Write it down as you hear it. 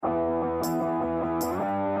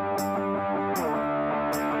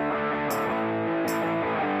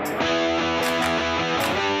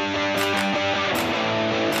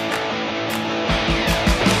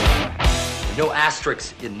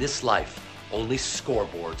asterisks in this life, only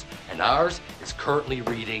scoreboards, and ours is currently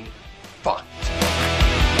reading fucked.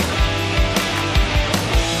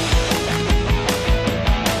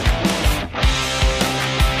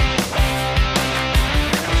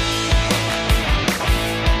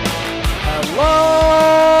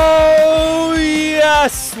 Hello,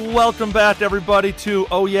 yes, welcome back everybody to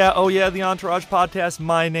Oh Yeah, the Entourage podcast.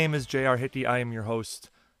 My name is J.R. Hickey, I am your host.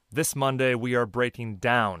 This Monday we are breaking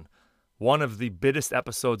down one of the biggest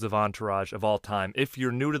episodes of Entourage of all time. If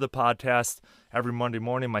you're new to the podcast, every Monday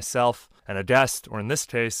morning myself and a guest, or in this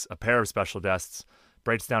case, a pair of special guests,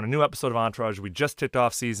 breaks down a new episode of Entourage. We just kicked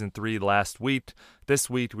off season 3 last week.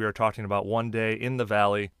 This week we are talking about One Day in the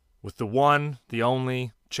Valley with the one, the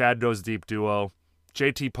only, Chad Goes Deep duo,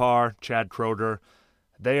 JT Parr, Chad Kroeger.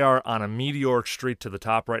 They are on a meteoric streak to the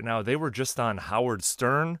top right now. They were just on Howard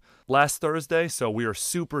Stern last Thursday, so we are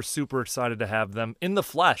super, super excited to have them in the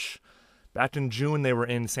flesh. Back in June, they were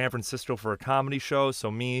in San Francisco for a comedy show, so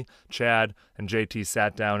me, Chad, and JT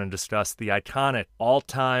sat down and discussed the iconic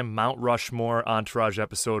all-time Mount Rushmore Entourage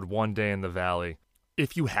episode, One Day in the Valley.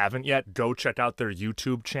 If you haven't yet, go check out their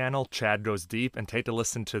YouTube channel, Chad Goes Deep, and take a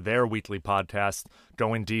listen to their weekly podcast,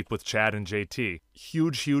 Going Deep with Chad and JT.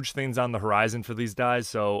 Huge things on the horizon for these guys,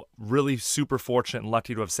 so really super fortunate and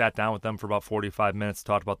lucky to have sat down with them for about 45 minutes to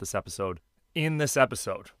talk about this episode. In this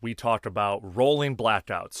episode, we talked about rolling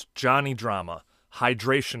blackouts, Johnny drama,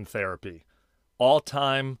 hydration therapy,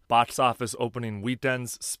 all-time box office opening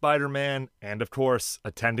weekends, Spider-Man, and of course,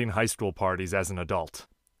 attending high school parties as an adult.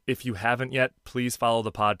 If you haven't yet, please follow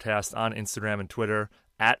the podcast on Instagram and Twitter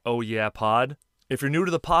at OhYeahPod. If you're new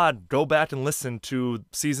to the pod, go back and listen to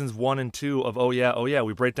seasons 1 and 2 of Oh Yeah.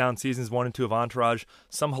 We break down seasons 1 and 2 of Entourage.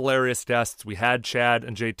 Some hilarious guests. We had Chad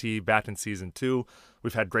and JT back in season 2.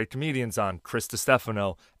 We've had great comedians on, Chris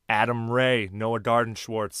DiStefano, Adam Ray, Noah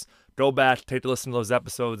Darden-Schwartz. Go back, take a listen to those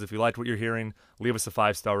episodes. If you liked what you're hearing, leave us a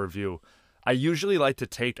 5-star review. I usually like to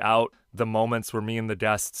take out the moments where me and the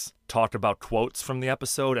guests talk about quotes from the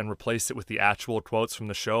episode and replace it with the actual quotes from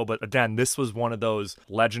the show. But again, this was one of those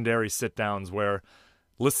legendary sit-downs where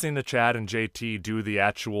listening to Chad and JT do the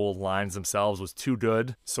actual lines themselves was too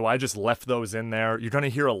good. So I just left those in there. You're going to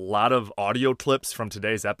hear a lot of audio clips from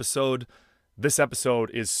today's episode. This episode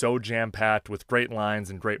is so jam-packed with great lines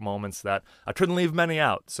and great moments that I couldn't leave many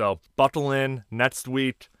out. So buckle in. Next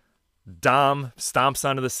week, Dom stomps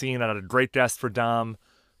onto the scene. I had a great guest for Dom.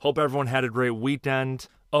 Hope everyone had a great weekend.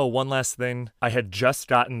 Oh, one last thing. I had just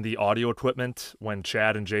gotten the audio equipment when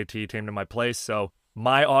Chad and JT came to my place, so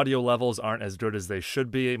my audio levels aren't as good as they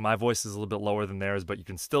should be. My voice is a little bit lower than theirs, but you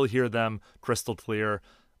can still hear them crystal clear.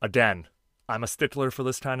 Again, I'm a stickler for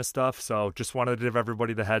this kind of stuff, so just wanted to give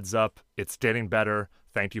everybody the heads up. It's getting better.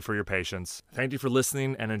 Thank you for your patience. Thank you for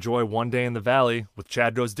listening, and enjoy One Day in the Valley with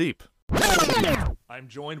Chad Goes Deep. I'm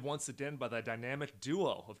joined once again by the dynamic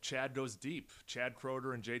duo of Chad Goes Deep, Chad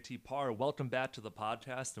Kroeger and JT Parr. Welcome back to the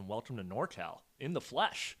podcast and welcome to NorCal in the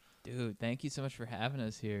flesh. Dude, thank you so much for having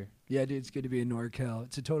us here. Yeah, dude, it's good to be in NorCal.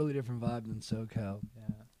 It's a totally different vibe than SoCal.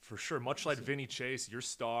 Yeah. For sure. Much like Vinny Chase, your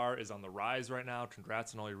star is on the rise right now.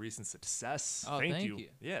 Congrats on all your recent success. Oh, thank you.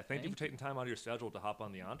 Yeah, thank you for taking time out of your schedule to hop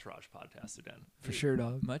on the Entourage podcast again. For sure,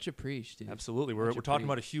 dog. Much appreciated. Absolutely. We're talking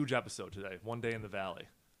about a huge episode today, One Day in the Valley.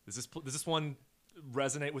 Does this one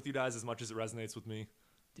resonate with you guys as much as it resonates with me?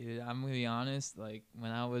 Dude, I'm going to be honest. Like,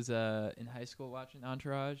 when I was in high school watching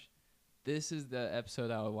Entourage, this is the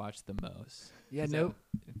episode I would watch the most. Yeah, Go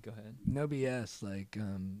ahead. No BS. Like,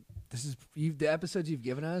 this is the episodes you've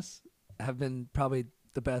given us have been probably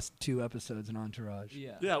the best 2 episodes in Entourage.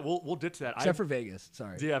 Yeah, we'll get to that. Except for Vegas.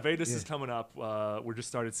 Sorry. Yeah, Vegas is coming up. We just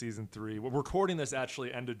started season 3. We're recording this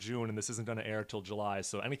actually end of June, and this isn't going to air till July.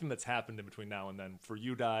 So anything that's happened in between now and then, for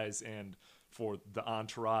you guys and for the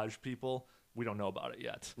Entourage people, we don't know about it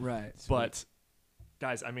yet. Right. But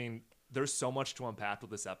guys, I mean, there's so much to unpack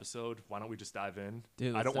with this episode. Why don't we just dive in?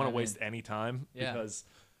 Dude, I don't want to waste any time Yeah. because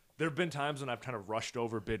there have been times when I've kind of rushed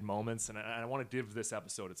over big moments, and I want to give this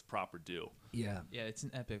episode its proper due. Yeah. Yeah, it's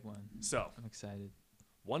an epic one. So, I'm excited.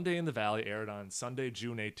 One Day in the Valley aired on Sunday,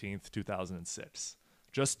 June 18th, 2006.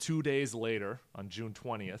 Just 2 days later, on June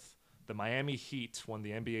 20th, the Miami Heat won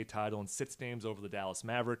the NBA title in 6 games over the Dallas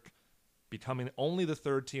Maverick, becoming only the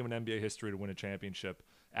 3rd team in NBA history to win a championship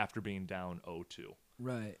after being down 0-2.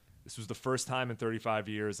 Right. This was the first time in 35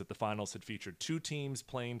 years that the finals had featured 2 teams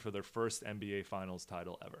playing for their first NBA finals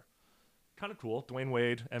title ever. Kind of cool. Dwayne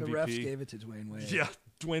Wade, MVP. The refs gave it to Dwayne Wade. Yeah,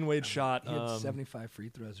 Dwayne Wade shot. He had 75 free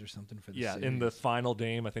throws or something for the series. In the final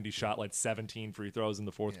game, I think he shot like 17 free throws in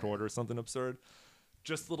the fourth quarter or something absurd.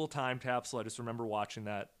 Just a little time capsule. I just remember watching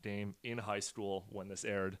that game in high school when this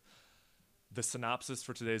aired. The synopsis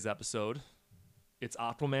for today's episode: It's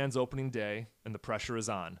Aquaman's opening day, and the pressure is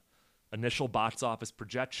on. Initial box office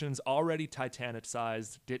projections, already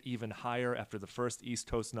Titanic-sized, get even higher after the first East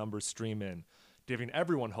Coast numbers stream in, giving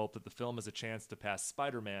everyone hope that the film has a chance to pass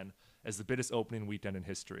Spider-Man as the biggest opening weekend in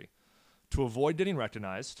history. To avoid getting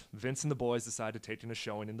recognized, Vince and the boys decide to take in a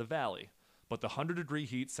showing in the Valley, but the 100-degree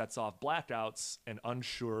heat sets off blackouts and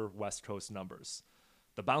unsure West Coast numbers.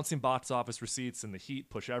 The bouncing box office receipts and the heat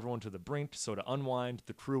push everyone to the brink, so to unwind,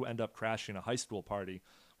 the crew end up crashing a high school party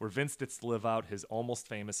where Vince gets to live out his almost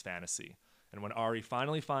famous fantasy. And when Ari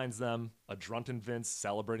finally finds them, a drunken Vince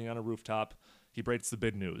celebrating on a rooftop, he breaks the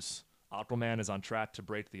big news. Aquaman is on track to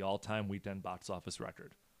break the all-time weekend box office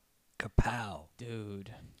record. Kapow. Dude,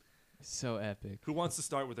 so epic. Who wants to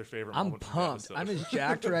start with their favorite I'm moment from the pumped. episode? I'm as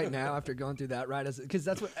jacked right now after going through that ride, because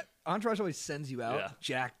that's what Entourage always sends you out, Yeah.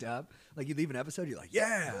 jacked up. Like you leave an episode, you're like,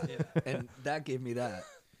 yeah. And that gave me that.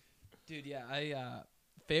 Dude, yeah, I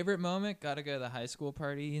favorite moment, gotta go to the high school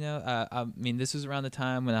party, you know. I mean, this was around the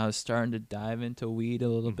time when I was starting to dive into weed a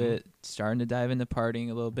little bit, starting to dive into partying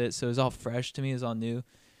a little bit, so it was all fresh to me, it was all new.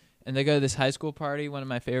 And they go to this high school party. One of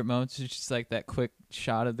my favorite moments is just like that quick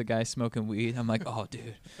shot of the guy smoking weed. I'm like, oh,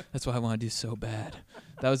 dude, that's what I want to do so bad.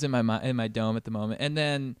 That was in my dome at the moment. And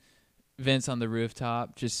then Vince on the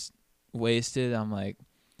rooftop, just wasted. I'm like,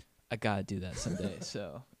 I gotta do that someday.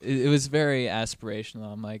 So it was very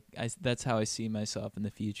aspirational. I'm like, that's how I see myself in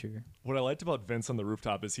the future. What I liked about Vince on the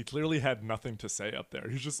rooftop is he clearly had nothing to say up there.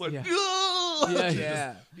 He's just like, Yeah. yeah,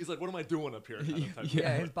 Yeah. He's like, what am I doing up here? Kind of type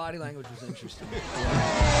Yeah, his body language was interesting. Hey,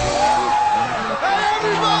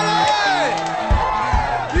 everybody!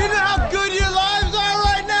 You know how good your lives are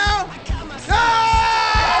right now?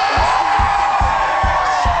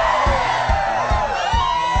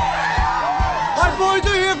 My boys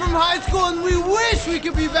are here from high school, and we wish we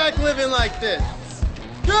could be back living like this.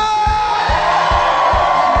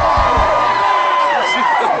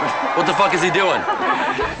 What the fuck is he doing?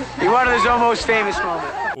 He wanted his almost famous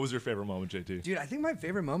moment. What was your favorite moment, JT? Dude, I think my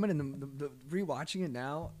favorite moment in the rewatching it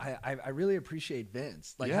now, I really appreciate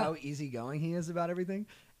Vince, like Yeah. how easygoing he is about everything.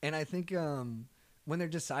 And I think when they're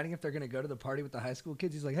deciding if they're going to go to the party with the high school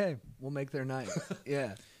kids, he's like, hey, we'll make their night.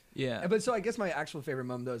 Yeah. Yeah. But so I guess my actual favorite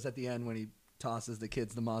moment, though, is at the end when he tosses the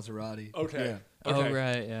kids the Maserati. Okay. Yeah. Oh, Okay.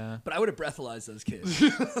 right, yeah. But I would have breathalyzed those kids.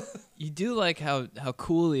 You do like how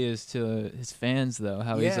cool he is to his fans, though.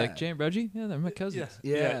 How he's Yeah. like, Jane Reggie? Yeah, they're my cousins.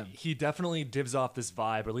 Yeah. He definitely gives off this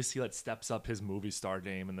vibe, or at least he like steps up his movie star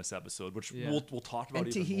game in this episode, which Yeah. we'll talk about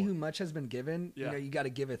And to even he more. who much has been given, Yeah. you know, you got to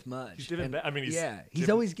giveth much. He's giving And- back. I mean, he's he's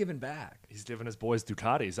giving- always giving back. He's giving his boys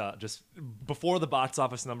Ducatis just before the box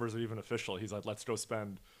office numbers are even official. He's like, let's go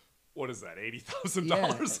spend, what is that,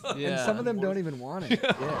 $80,000? And Yeah. some of them don't even want it.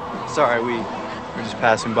 Yeah. Sorry, we were just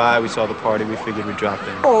passing by. We saw the party. We figured we'd drop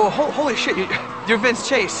in. Oh, holy shit, you're Vince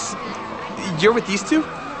Chase. You're with these two?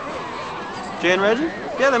 Jay and Reggie?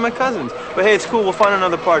 Yeah, they're my cousins. But hey, it's cool. We'll find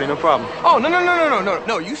another party. No problem. Oh,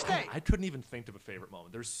 no, you stay. I couldn't even think of a favorite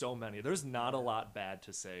moment. There's so many. There's not a lot bad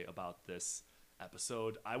to say about this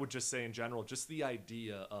episode. I would just say in general, just the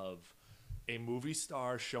idea of a movie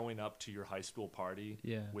star showing up to your high school party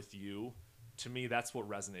Yeah. with you, to me, that's what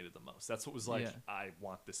resonated the most. That's what was like, Yeah. I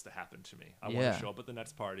want this to happen to me. I want Yeah. to show up at the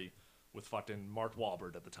next party with fucking Mark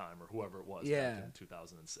Wahlberg at the time or whoever it was Yeah. back in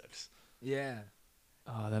 2006. Yeah.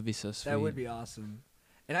 Oh, that'd be so sweet. That would be awesome.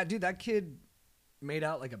 And dude, that kid made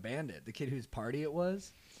out like a bandit. The kid whose party it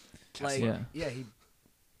was. Like, Yeah.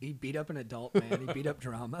 he beat up an adult man. He beat up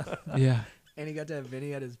drama. Yeah. And he got to have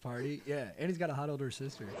Vinny at his party. Yeah. And he's got a hot older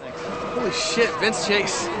sister. Holy shit, Vince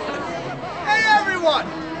Chase. Hey, everyone!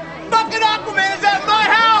 Fucking Aquaman is at my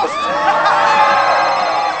house!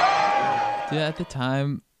 Dude, at the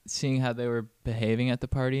time, seeing how they were behaving at the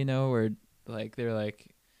party, you know, where like they were like,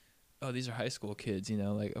 oh, these are high school kids, you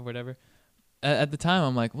know, like or whatever. At the time,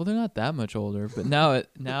 I'm like, well, they're not that much older. But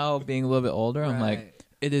now being a little bit older, I'm like, Right.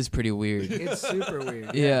 it is pretty weird. It's super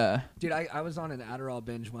weird. Yeah. Dude, I was on an Adderall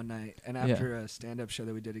binge one night, and after a stand-up show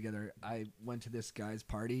that we did together, I went to this guy's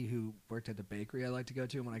party who worked at the bakery I like to go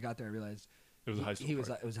to, and when I got there, I realized It was a high school he was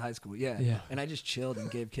party. it was high school, yeah. Yeah. And I just chilled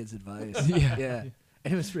and gave kids advice. Yeah. Yeah.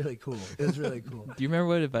 And it was really cool. It was really cool. Do you remember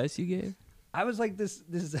what advice you gave? I was like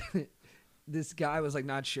this guy was like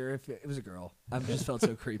not sure if it was a girl. I just felt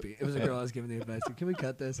so creepy. It was a girl I was giving the advice to. Can we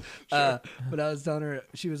cut this? But I was telling her,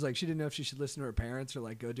 she was like, she didn't know if she should listen to her parents or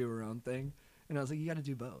like go do her own thing. And I was like, you got to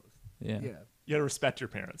do both. Yeah. Yeah. You gotta respect your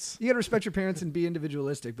parents. You got to respect your parents and be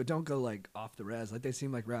individualistic, but don't go like off the res. Like they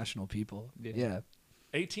seem like rational people. Yeah. Yeah.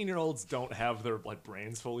 18-year-olds don't have their like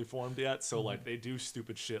brains fully formed yet, so like they do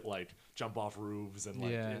stupid shit like jump off roofs and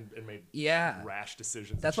like Yeah. and make Yeah. rash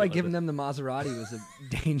decisions. That's and why shit like giving that. them the Maserati was a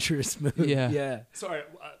dangerous move. Yeah. Yeah. Sorry,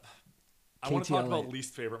 I want to talk KTLA. about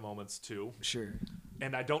least favorite moments too. Sure.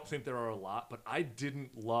 And I don't think there are a lot, but I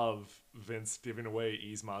didn't love Vince giving away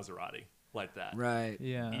E's Maserati like that. Right.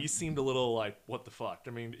 Yeah. E seemed a little like, what the fuck? I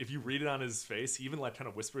mean, if you read it on his face, he even like kind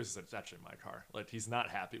of whispers, it's actually my car. Like he's not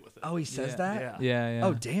happy with it. Oh, he says Yeah. that? Yeah. Yeah.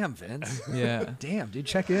 Oh, damn, Vince. Yeah. Damn, dude,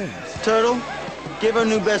 check in. Turtle, give our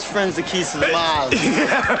new best friends the keys to the Maz.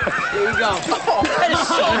 Here you go. Oh, that is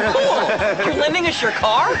so cool. You're lending us your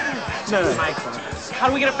car? No, My car. How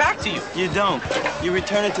do we get it back to you? you don't. You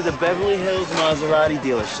return it to the Beverly Hills Maserati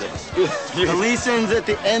dealership. The lease ends at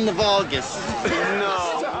the end of August.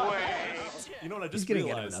 You know what I He's just going to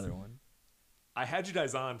get realized? another one. I had you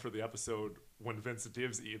guys on for the episode when Vince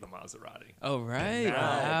gives E the Maserati. Oh, right. Now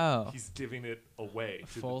Wow. he's giving it away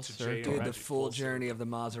to, Full to Jay circle. and Dude, Reggie. the full journey circle. of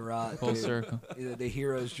the Maserati. Full dude. circle. The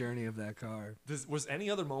hero's journey of that car. Was any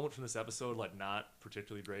other moment from this episode like not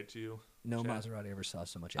particularly great to you? No Chad? Maserati ever saw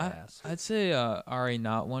so much I, ass. I'd say Ari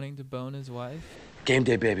not wanting to bone his wife. Game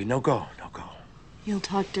day, baby. No go. No go. You'll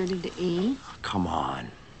talk dirty to E? Come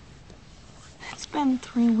on. It's been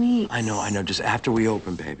 3 weeks. I know. Just after we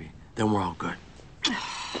open, baby. Then we're all good.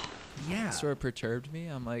 Yeah. Sort of perturbed me.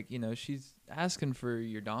 I'm like, she's asking for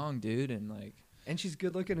your dong, dude, and like, And she's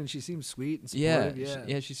good looking and she seems sweet and yeah, supportive.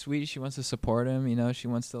 yeah, she's sweet. She wants to support him. She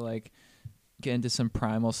wants to like get into some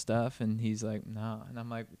primal stuff, and he's like, no. And I'm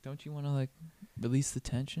like, don't you want to like release the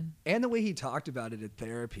tension? And the way he talked about it in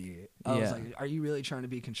therapy, I was Yeah. like, are you really trying to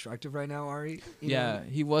be constructive right now, Ari? You Yeah, know?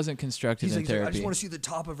 he wasn't constructive He's in like, I therapy. just want to see the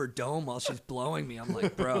top of her dome while she's blowing me. I'm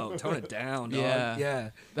like, bro, tone it down, dog. Yeah. Yeah.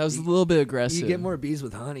 That was a little bit aggressive. You get more bees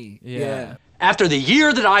with honey. Yeah. After the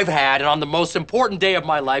year that I've had, and on the most important day of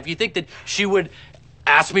my life, you think that she would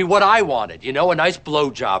ask me what I wanted, a nice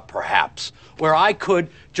blowjob perhaps, where I could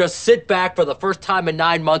just sit back for the first time in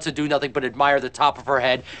 9 months and do nothing but admire the top of her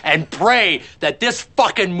head and pray that this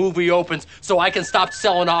fucking movie opens so I can stop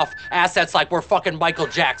selling off assets like we're fucking Michael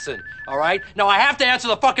Jackson, all right? Now I have to answer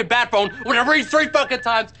the fucking bat phone when it rings 3 fucking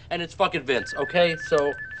times, and it's fucking Vince, okay?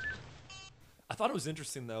 So... I thought it was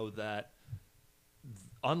interesting though that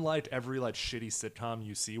unlike every like shitty sitcom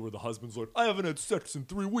you see where the husband's like, I haven't had sex in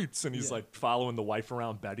 3 weeks, and he's like following the wife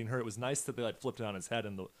around, begging her. It was nice that they like flipped it on his head,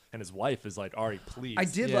 and his wife is like, Ari, please. I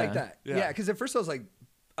did like that. Yeah. Yeah, because at first I was like,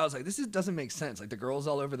 this doesn't make sense. Like the girl's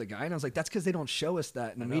all over the guy, and I was like, that's because they don't show us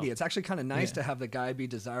that in the media. It's actually kind of nice to have the guy be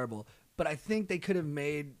desirable, but I think they could have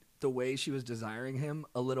made the way she was desiring him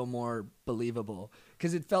a little more believable,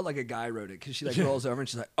 because it felt like a guy wrote it. Because she like rolls over and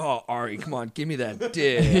she's like, "Oh, Ari, come on, give me that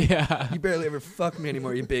dick. Yeah. You barely ever fuck me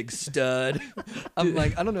anymore, you big stud." I'm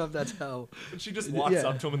like, I don't know if that's how. And she just walks Yeah.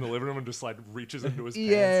 up to him in the living room and just like reaches into his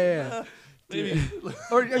Yeah. pants. Maybe.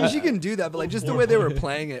 Or I mean, she can do that, but like just the way they were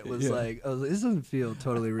playing it was like, I was like, this doesn't feel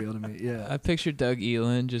totally real to me. Yeah. I pictured Doug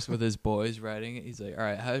Elin just with his boys writing it. He's like, all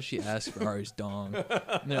right, how does she ask for Ari's dong?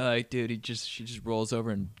 And they're like, dude, she just rolls over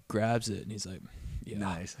and grabs it. And he's like, yeah,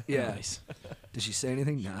 Nice. Yeah. nice. Did she say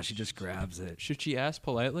anything? Nah, she just grabs it. Should she ask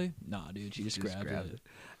politely? Nah, dude, she just grabs it.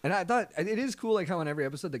 And I thought it is cool, like how in every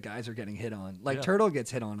episode the guys are getting hit on. Like Yeah. Turtle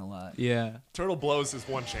gets hit on a lot. Yeah. Turtle blows his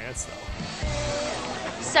one chance though.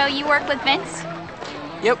 So you work with Vince?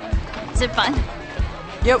 Yep. Is it fun?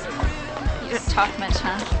 Yep. You don't talk much,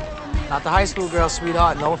 huh? Not the high school girl,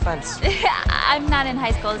 sweetheart. No offense. I'm not in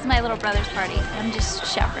high school. This is my little brother's party. I'm just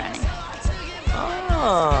chaperoning.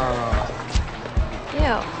 Oh. Ew,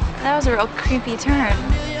 that was a real creepy turn.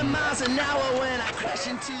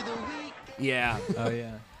 Yeah. Oh,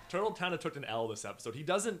 yeah. Turtle kind of took an L this episode. He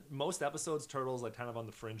doesn't. Most episodes, Turtle's like kind of on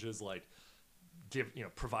the fringes, like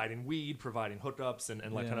providing weed, providing hookups,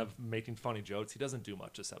 and like kind of making funny jokes. He doesn't do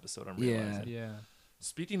much this episode. I'm realizing. Yeah.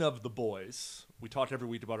 Speaking of the boys, we talk every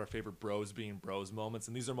week about our favorite bros being bros moments,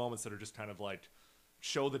 and these are moments that are just kind of like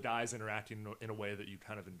show the guys interacting in a way that you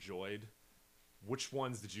kind of enjoyed. Which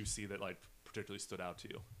ones did you see that like particularly stood out to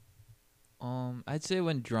you? I'd say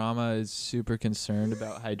when Drama is super concerned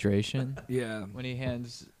about hydration. Yeah. When he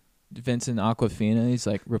hands Vincent Aquafina, he's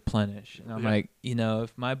like, replenish. And I'm like,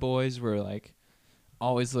 if my boys were like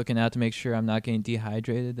always looking out to make sure I'm not getting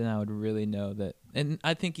dehydrated, then I would really know that. And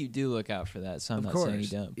I think you do look out for that, so I'm not saying you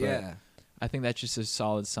don't. But Yeah. I think that's just a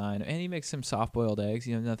solid sign. And he makes some soft-boiled eggs,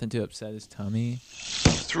 nothing to upset his tummy.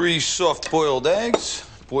 3 soft-boiled eggs,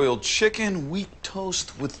 boiled chicken, wheat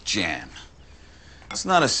toast with jam. It's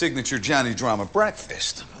not a signature Johnny Drama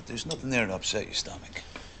breakfast, but there's nothing there to upset your stomach.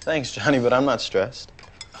 Thanks, Johnny, but I'm not stressed.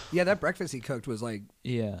 Yeah, that breakfast he cooked was like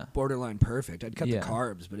borderline perfect. I'd cut the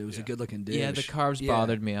carbs, but it was a good looking dish. Yeah, the carbs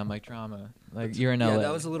bothered me. I'm like, Drama. Like, you're in LA. Yeah,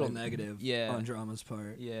 that was a little negative Yeah. on Drama's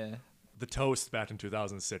part. Yeah. The Toast back in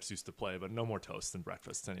 2006 used to play, but no more Toast and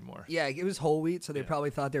breakfast anymore. Yeah, it was whole wheat, so they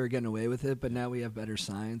probably thought they were getting away with it, but now we have better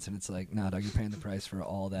science, and it's like, nah, dog, you're paying the price for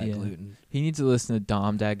all that gluten. He needs to listen to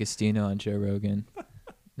Dom D'Agostino on Joe Rogan.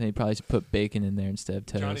 Then he probably should put bacon in there instead of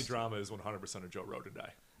toast. Johnny Drama is 100% a Joe Rogan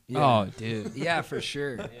guy. Yeah. Oh, dude. Yeah, for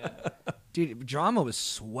sure. Dude, Drama was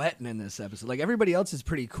sweating in this episode. Like, everybody else is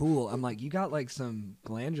pretty cool. I'm like, you got, like, some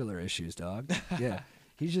glandular issues, dog. Yeah.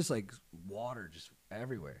 He's just, like, water just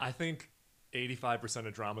everywhere. I think 85%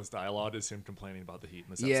 of Drama's dialogue is him complaining about the heat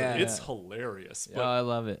in this episode. Yeah. It's hilarious. But I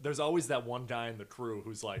love it. There's always that one guy in the crew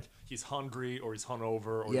who's like, he's hungry or he's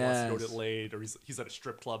hungover or he wants to go get laid or he's at a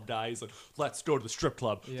strip club guy. He's like, let's go to the strip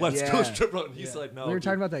club. Let's go to the strip club. And he's like, no. We were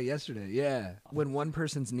talking about that yesterday. Yeah. When one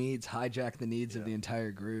person's needs hijack the needs of the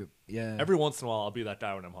entire group. Yeah. Every once in a while, I'll be that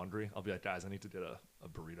guy when I'm hungry. I'll be like, guys, I need to get a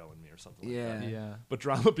burrito in me or something like that. Yeah. But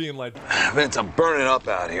Drama being like, Vince, I'm burning up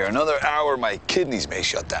out here. Another hour, my kidneys may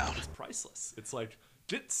shut down. It's priceless. It's like,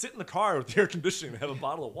 sit in the car with the air conditioning and have a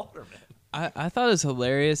bottle of water, man. I thought it was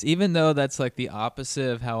hilarious, even though that's like the opposite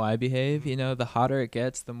of how I behave. You know, the hotter it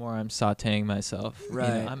gets, the more I'm sauteing myself. Right.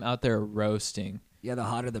 You know, I'm out there roasting. Yeah, the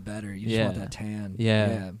hotter the better. You just want that tan.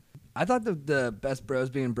 Yeah. I thought the best bros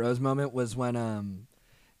being bros moment was when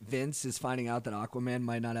Vince is finding out that Aquaman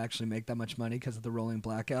might not actually make that much money because of the rolling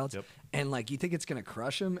blackouts. Yep. And like you think it's gonna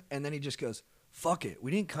crush him, and then he just goes, fuck it. We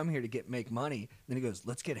didn't come here to make money. Then he goes,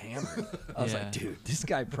 let's get hammered. I was like, dude, this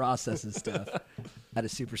guy processes stuff at a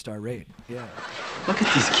superstar rate. Yeah. Look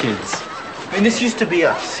at these kids. I mean, this used to be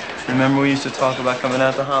us. Remember we used to talk about coming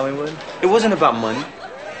out to Hollywood? It wasn't about money.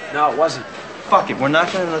 No, it wasn't. Fuck it, we're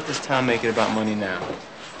not gonna let this town make it about money now.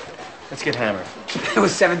 Let's get hammered. It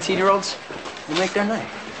was 17-year-olds. We'll make their night.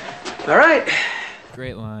 All right.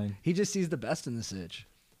 Great line. He just sees the best in the sitch.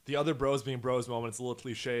 The other bros being bros moment, it's a little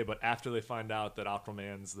cliche, but after they find out that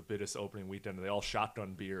Aquaman's the biggest opening weekend, they all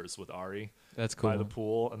shotgun beers with Ari. That's cool. By the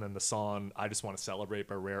pool, and then the song "I Just Want to Celebrate"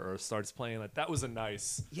 by Rare Earth starts playing. Like that was a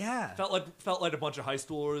nice. Yeah. Felt like a bunch of high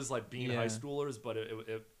schoolers, like being high schoolers, but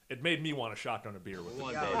it made me want to shotgun a beer with them.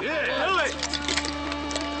 Yeah, do it.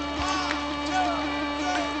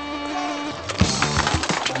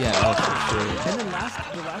 Yeah, that's for sure. And then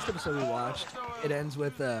the last episode we watched, it ends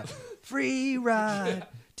with free ride.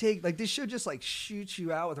 Like this show just like shoots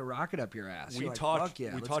you out with a rocket up your ass. We You're like, talked. fuck yeah,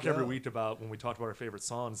 we let's talked go. every week about when we talked about our favorite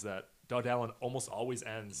songs that Doug Allen almost always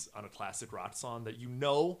ends on a classic rock song that you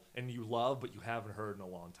know and you love, but you haven't heard in a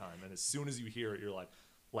long time. And as soon as you hear it, you're like,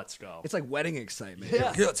 "Let's go!" It's like wedding excitement.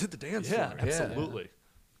 Yeah, let's hit the dance floor. Yeah, absolutely.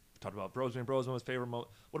 Talked about bros being bros moment's favorite moment.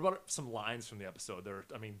 What about some lines from the episode? There are,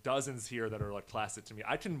 dozens here that are like classic to me.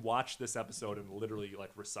 I can watch this episode and literally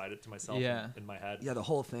like recite it to myself in my head. Yeah, the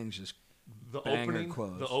whole thing's just the banger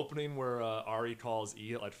quotes. The opening where Ari calls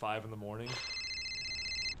E at like 5 a.m.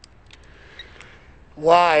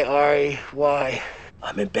 Why, Ari? Why?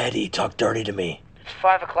 I'm in bed. E, talk dirty to me. It's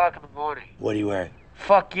 5 o'clock in the morning. What are you wearing?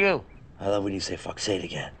 Fuck you. I love when you say fuck. Say it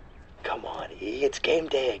again. Come on, E, it's game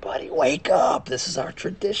day, buddy. Wake up. This is our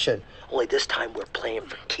tradition. Only this time we're playing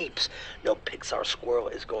for keeps. No Pixar squirrel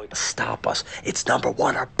is going to stop us. It's number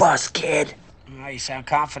one or bust, kid. Oh, you sound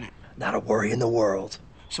confident. Not a worry in the world.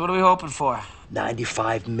 So what are we hoping for?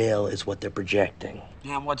 95 mil is what they're projecting.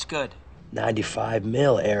 Yeah, what's good? 95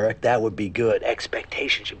 mil, Eric. That would be good.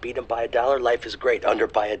 Expectations. You beat them by $1. Life is great. Under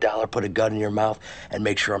by $1. Put a gun in your mouth and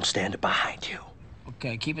make sure I'm standing behind you.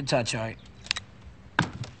 Okay, keep in touch, all right?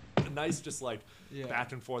 Nice, just like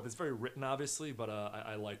back and forth. It's very written, obviously, but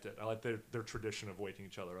I liked it. I like their tradition of waking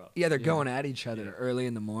each other up. Yeah, they're going at each other early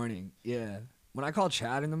in the morning. Yeah. When I call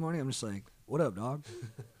Chad in the morning, I'm just like, what up, dog?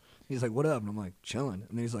 He's like, what up? And I'm like, chilling.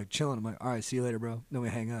 And then he's like, chilling. I'm like, all right, see you later, bro. Then we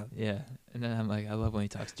hang up. Yeah. And then I'm like, I love when he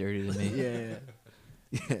talks dirty to me.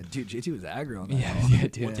 Yeah, dude, JT was aggro on that. Yeah,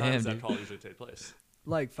 dude. What time does that call usually take place?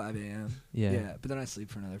 Like 5 a.m. Yeah. But then I sleep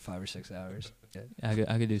for another 5 or 6 hours. Yeah.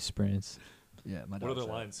 I could do sprints. Yeah, my What other dog's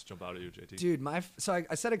out. lines jump out at you, JT? Dude, I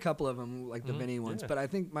said a couple of them, like the Vinny ones, but I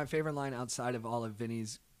think my favorite line outside of all of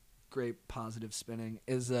Vinny's great positive spinning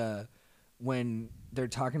is when they're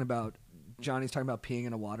talking about, Johnny's talking about peeing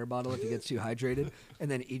in a water bottle if he gets too hydrated,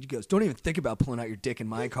 and then Eej goes, don't even think about pulling out your dick in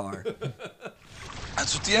my car.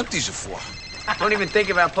 That's what the empties are for. Don't even think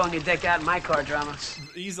about pulling your dick out in my car, Drama.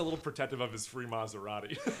 He's a little protective of his free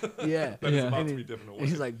Maserati. Yeah. That is about And to be different. and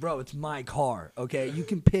he's like, bro, it's my car, okay? You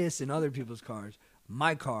can piss in other people's cars.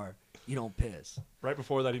 My car, you don't piss. Right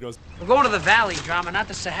before that, he goes, We're going to the valley, Drama, not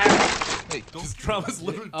the Sahara. hey, this drama's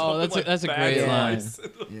literally That's a great line.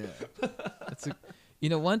 Yeah. That's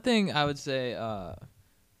one thing I would say.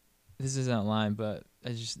 This isn't a line, but I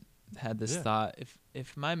just had this thought.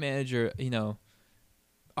 If my manager,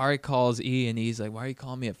 Ari calls E and E's like, "Why are you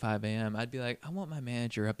calling me at 5 a.m.?" I'd be like, "I want my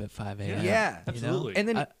manager up at 5 a.m." Yeah, you know? absolutely. And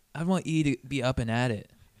then I want E to be up and at it.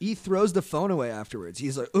 E throws the phone away afterwards.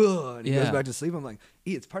 He's like, ugh, and he goes Yeah. back to sleep. I'm like,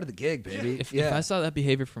 E, it's part of the gig, baby. If yeah. I saw that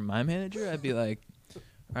behavior from my manager, I'd be like, "All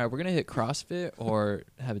right, we're gonna hit CrossFit or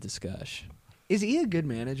have a discussion." Is E a good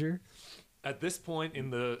manager? At this point in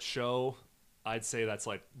the show, I'd say that's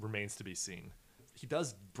like remains to be seen. He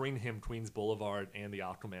does bring him Queens Boulevard and the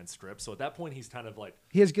Aquaman strip, so at that point he's kind of like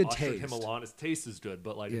He has good ushered him taste. along. His taste is good,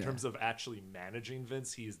 but like in Yeah. terms of actually managing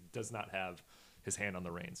Vince, does not have his hand on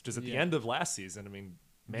the reins. Just at the Yeah. end of last season, I mean,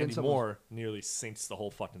 Mandy Vince almost- Moore nearly sinks the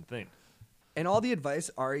whole fucking thing. And all the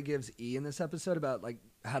advice Ari gives E in this episode about like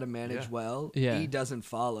how to manage Yeah. well, Yeah. E doesn't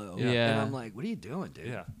follow. Yeah. And I'm like, what are you doing, dude?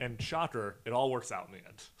 Yeah, and shocker, it all works out in the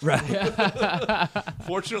end. Right.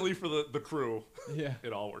 Fortunately for the crew, Yeah.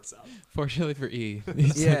 it all works out. Fortunately for E.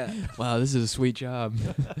 He's Yeah. like, wow, this is a sweet job.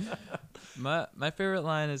 my favorite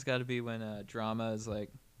line has got to be when Drama is like,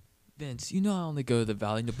 "Vince, you know I only go to the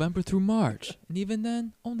Valley November through March, and even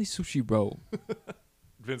then, only sushi roll."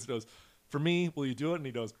 Vince goes, "For me, will you do it?" And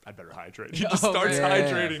he goes, "I'd better hydrate." He just Oh, starts man.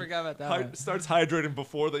 hydrating. I forgot about that one. Starts hydrating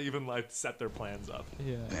before they even like set their plans up.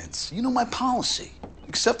 Yeah. Vince, you know my policy.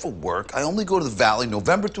 Except for work, I only go to the Valley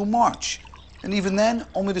November through March. And even then,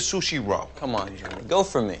 only the sushi row. Come on, Jimmy. Go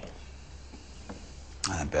for me.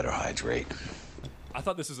 I better hydrate. I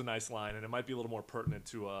thought this was a nice line, and it might be a little more pertinent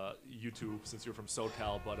to you two since you're from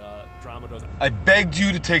SoCal. But Drama does. I begged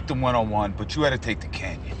you to take the 101, but you had to take the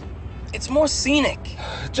canyon. It's more scenic.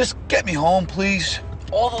 Just get me home, please.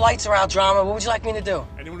 All the lights are out, Drama. What would you like me to do?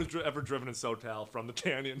 Anyone who's ever driven in SoCal from the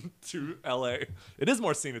canyon to LA, it is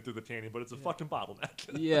more scenic through the canyon, but it's a fucking bottleneck.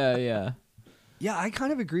 Yeah. Yeah, I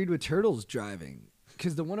kind of agreed with Turtles driving.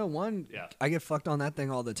 Because the 101, Yeah. I get fucked on that thing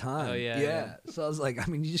all the time. Oh, yeah. So I was like, I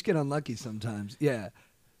mean, you just get unlucky sometimes. Yeah.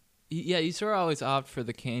 Yeah, you sort of always opt for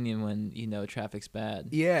the canyon when, traffic's bad.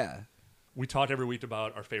 Yeah. We talk every week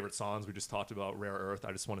about our favorite songs. We just talked about Rare Earth.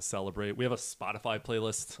 I just want to celebrate. We have a Spotify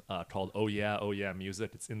playlist called Oh Yeah Music.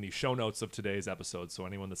 It's in the show notes of today's episode. So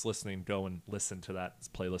anyone that's listening, go and listen to that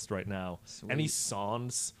playlist right now. Sweet. Any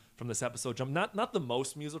songs from this episode jump? Not the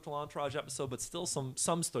most musical Entourage episode, but still some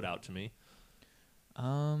stood out to me.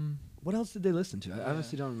 What else did they listen to? I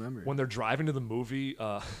honestly don't remember. When they're driving to the movie,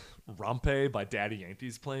 Rompe by Daddy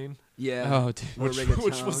Yankee's playing. Yeah. Oh, dude. Or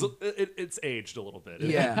Which was reggaeton. it's aged a little bit. It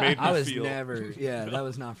Yeah. made me I was feel, never. Yeah, that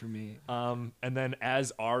was not for me. And then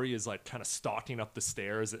as Ari is like kind of stalking up the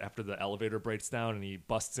stairs after the elevator breaks down, and he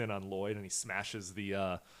busts in on Lloyd and he smashes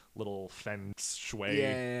the little Feng Shui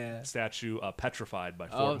Yeah. statue, Petrified by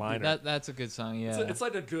Oh, Fort Minor. that's a good song, yeah. It's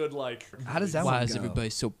like a good like. How does that Why one is go? everybody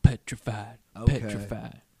so petrified? Okay.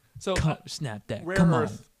 Petrified. So Snap that. Rare Come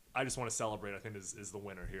Earth, I just want to celebrate. I think is the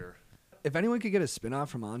winner here. If anyone could get a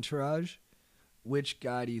spin-off from Entourage, which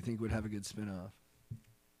guy do you think would have a good spin-off?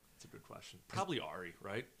 It's a good question. Probably Ari,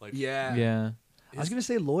 right? Like Yeah. on. Yeah. I was going to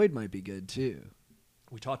say Lloyd might be good, too.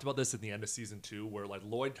 We talked about this at the end of season 2, where like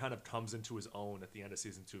Lloyd kind of comes into his own at the end of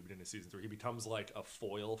season 2, beginning of season 3. He becomes like a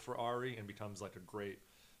foil for Ari and becomes like a great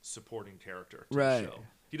supporting character to Right. the show.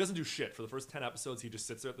 He doesn't do shit for the first 10 episodes. He just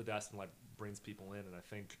sits there at the desk and like brings people in, and I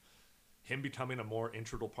think him becoming a more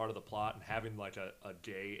integral part of the plot and having like a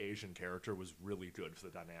gay Asian character was really good for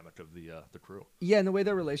the dynamic of the crew. Yeah, and the way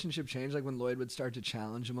their relationship changed, like when Lloyd would start to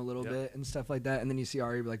challenge him a little Yeah. bit and stuff like that, and then you see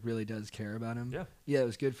Ari like really does care about him. Yeah. Yeah, it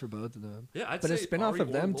was good for both of them. Yeah, I'd but say a spin-off Ari of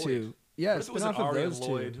or them Lloyd. too. Yeah, What a if it was spin-off an of Ari those and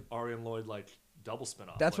two. Lloyd, Ari and Lloyd like double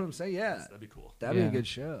spin-off. That's like, what I'm saying, yeah. That'd be cool. That'd be Yeah. a good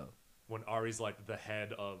show. When Ari's like the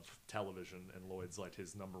head of television and Lloyd's like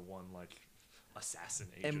his number one like assassin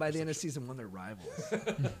agent. And by or the some end of shit. season 1, they're rivals.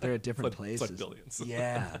 They're at different It's places. like billions.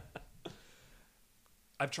 Yeah.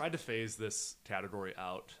 I've tried to phase this category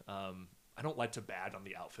out. I don't like to bad on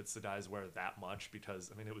the outfits the guys wear that much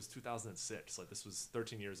because I mean it was 2006, like this was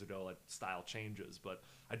 13 years ago. Like style changes, but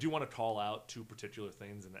I do want to call out 2 particular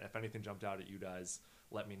things, and if anything jumped out at you guys,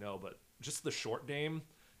 let me know. But just the short game,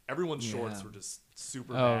 everyone's shorts Yeah. were just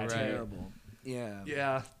super Oh, bad. right. Terrible. Yeah.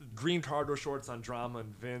 Yeah, green cargo shorts on Drama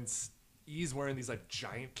and Vince. He's wearing these like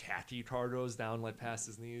giant khaki cargos down like past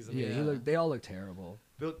his knees. I Yeah, mean, they all look terrible.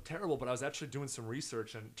 they look terrible, but I was actually doing some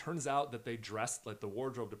research, and it turns out that they dressed, like the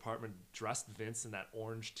wardrobe department dressed Vince in that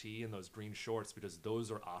orange tee and those green shorts because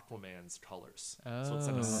those are Aquaman's colors. So it's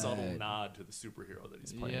like Oh. a subtle Right. nod to the superhero that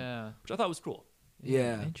he's playing, Yeah. which I thought was cool.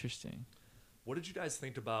 Yeah. Interesting. What did you guys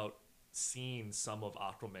think about seeing some of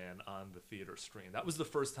Aquaman on the theater screen? That was the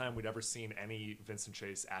first time we'd ever seen any Vincent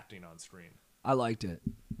Chase acting on screen. I liked it.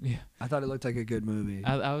 Yeah. I thought it looked like a good movie.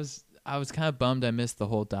 I I was kind of bummed I missed the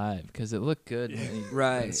whole dive because it looked good.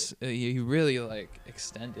 Right. He really like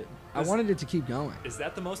extended. I wanted it to keep going. Is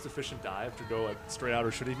that the most efficient dive to go like straight out,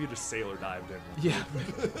 or should he have just sailor dived in? Yeah.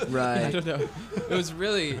 Right. I don't know. It was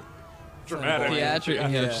really dramatic. Theatric. Yeah.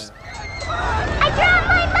 Yeah. I dropped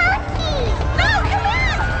my monkey!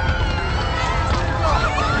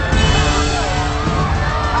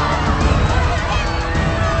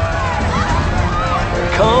 Oh, come Here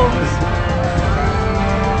it comes.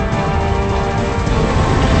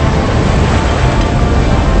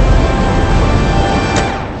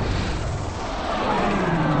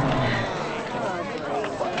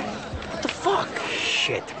 What the fuck?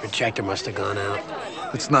 Shit, the projector must have gone out.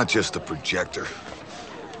 It's not just the projector.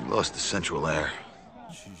 We lost the central air.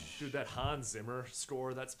 Dude, that Hans Zimmer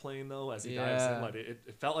score that's playing though, as he dives in, like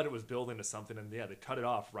it felt like it was building to something, and yeah, they cut it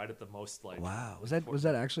off right at the most like. Wow, was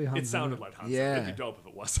that actually Hans? It sounded Zimmer? like Hans Zimmer. It'd be dope if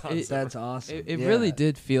it was Hans Zimmer. That's awesome. It really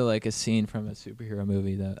did feel like a scene from a superhero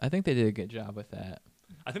movie, though. I think they did a good job with that.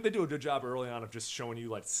 I think they do a good job early on of just showing you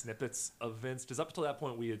like snippets of Vince. Because up until that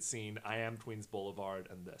point, we had seen I Am Queens Boulevard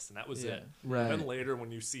and this, and that was it. Right. And then later,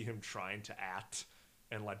 when you see him trying to act,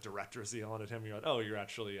 and like directors yelling at him, you're like, oh, you're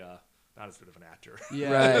actually not as good of an actor.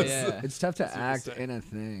 Yeah, Right. yeah. It's tough to act in a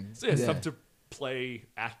thing. So yeah, it's tough to play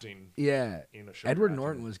acting. Yeah. In a show. Edward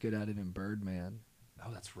Norton was good at it in Birdman. Oh,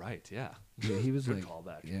 that's right. Yeah. Yeah, he was good like,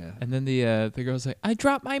 callback. Yeah. And then the girl's like, I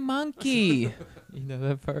dropped my monkey. You know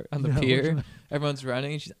that part on the pier? Everyone's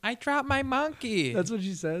running. And she's, I dropped my monkey. That's what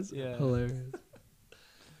she says? Yeah. Hilarious.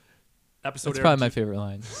 Episode That's aired probably my favorite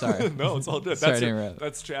line. Sorry. No, it's all good. Sorry That's to interrupt.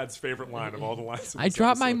 That's Chad's favorite line of all the lines. I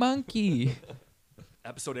dropped my monkey.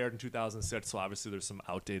 Episode aired in 2006, so obviously there's some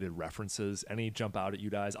outdated references. Any jump out at you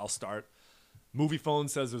guys? I'll start. Movie Phone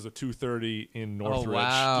says there's a 2:30 in Northridge. Oh,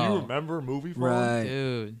 wow. Do you remember Movie Phone? Right.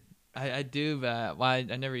 Dude. I do, but I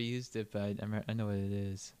never used it, but I know what it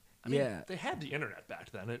is. I mean, Yeah. they had the internet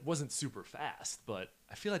back then. It wasn't super fast, but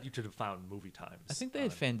I feel like you could have found Movie Times. I think they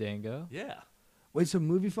had Fandango. Yeah. Wait, so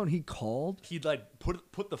Movie Phone, he called? He'd like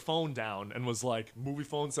put the phone down and was like, Movie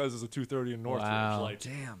Phone says there's a 2:30 in Northridge. Wow. Like,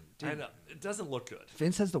 Damn, I dude. know. It doesn't look good.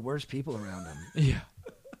 Vince has the worst people around him. Yeah.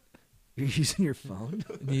 You're using your phone?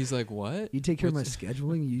 And he's like, what? You take care of my What's-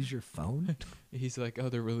 scheduling, you use your phone? He's like, oh,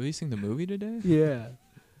 they're releasing the movie today? Yeah.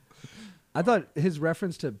 I thought his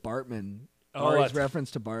reference to Bartman, Oh, Ari's that's-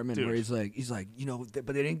 reference to Bartman, dude. where he's like, you know, but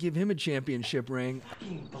they didn't give him a championship ring.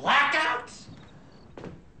 Blackouts?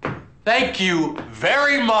 Thank you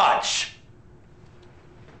very much.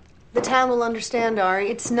 The town will understand, Ari.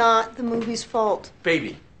 It's not the movie's fault.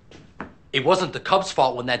 Baby, it wasn't the Cubs'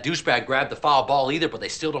 fault when that douchebag grabbed the foul ball either, but they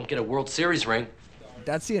still don't get a World Series ring.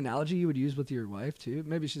 That's the analogy you would use with your wife, too?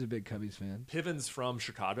 Maybe she's a big Cubbies fan. Piven's from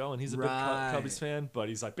Chicago, and he's a Right. big Cubbies fan, but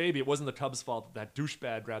he's like, baby, it wasn't the Cubs' fault that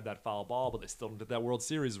douchebag grabbed that foul ball, but they still didn't get that World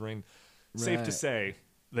Series ring. Safe to Right. say,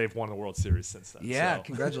 they've won the World Series since then. Yeah, so.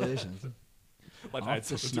 congratulations. Might have had Off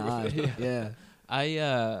the something to do with snide. it.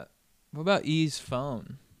 Yeah. What about E's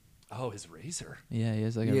phone? Oh, his razor. Yeah, he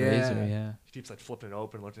has like a Yeah. razor, yeah. He keeps like flipping it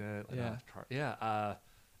open, looking at it. Like, Yeah. Yeah.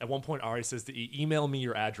 At one point, Ari says to email me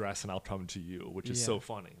your address and I'll come to you, which is Yeah. so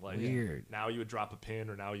funny. Like, Weird. now you would drop a pin,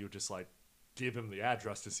 or now you would just like give him the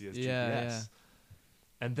address to see his Yeah, GPS.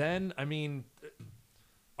 yeah. And then, I mean,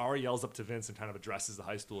 Ari yells up to Vince and kind of addresses the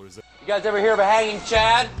high schoolers. You guys ever hear of a hanging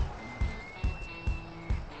Chad?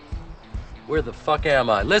 Where the fuck am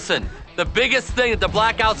I? Listen, the biggest thing that the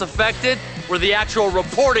blackouts affected were the actual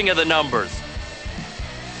reporting of the numbers.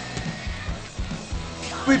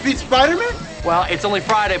 We beat Spider-Man? Well, it's only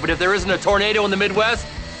Friday, but if there isn't a tornado in the Midwest,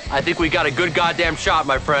 I think we got a good goddamn shot,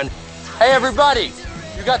 my friend. Hey, everybody,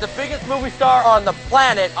 you got the biggest movie star on the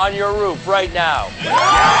planet on your roof right now.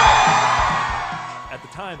 At the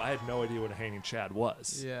time, I had no idea what a hanging Chad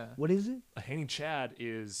was. Yeah. What is it? A hanging Chad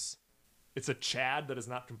it's a Chad that is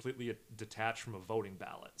not completely detached from a voting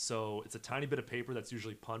ballot. So it's a tiny bit of paper that's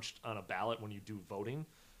usually punched on a ballot when you do voting.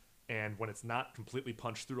 And when it's not completely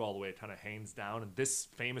punched through all the way, it kind of hangs down. And this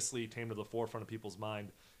famously came to the forefront of people's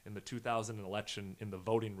mind in the 2000 election in the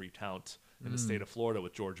voting recount in the state of Florida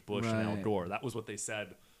with George Bush and Al Right. Gore. That was what they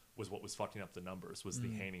said was what was fucking up the numbers, was the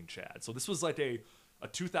hanging Chad. So this was like a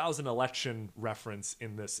 2000 election reference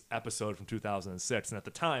in this episode from 2006. And at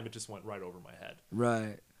the time, it just went right over my head.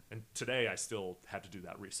 Right. And today, I still had to do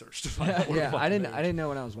that research to find out what Yeah, the fuck I the didn't name know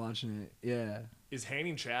when I was watching it. Yeah. is.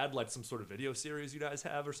 Hanging Chad like some sort of video series you guys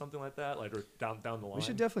have or something like that, like or down the line? We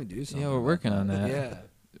should definitely do something. Yeah, we're about working on that. Yeah.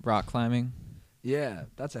 Rock climbing. Yeah,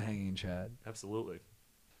 that's a hanging Chad. Absolutely.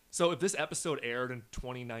 So if this episode aired in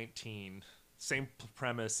 2019, same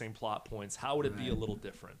premise, same plot points, how would it be a little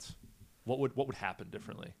different? What would happen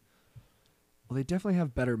differently? Well, they definitely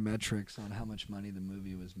have better metrics on how much money the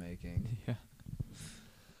movie was making. Yeah.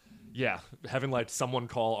 Yeah, having like someone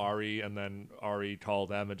call Ari and then Ari call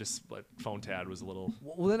them and just like phone tag was a little.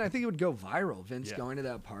 Well, then I think it would go viral. Vince Yeah. going to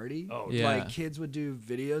that party. Oh, yeah. Like kids would do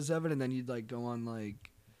videos of it, and then you'd like go on like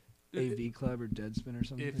AV Club or Deadspin or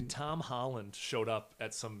something. If Tom Holland showed up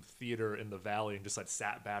at some theater in the Valley and just like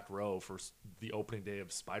sat back row for the opening day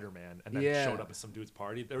of Spider-Man and then Yeah. showed up at some dude's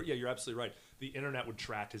party, yeah, you're absolutely right. The internet would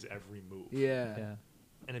track his every move. Yeah. Yeah.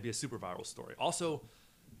 And it'd be a super viral story. Also,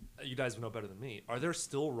 you guys would know better than me. Are there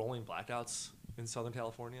still rolling blackouts in Southern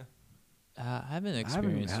California? I haven't I haven't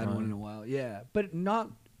experienced had one in a while. Yeah, but not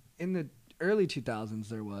in the early 2000s.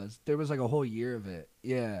 There was like a whole year of it.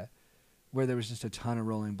 Yeah, where there was just a ton of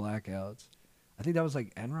rolling blackouts. I think that was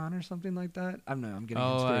like Enron or something like that. I don't know. I'm getting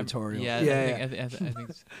conspiratorial. Yeah, yeah. I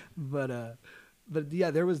think so. But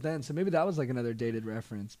yeah, there was then. So maybe that was like another dated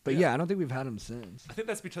reference. But yeah, I don't think we've had them since. I think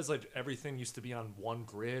that's because like everything used to be on one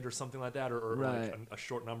grid or something like that, or Right. like a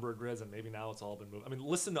short number of grids, and maybe now it's all been moved. I mean,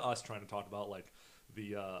 listen to us trying to talk about like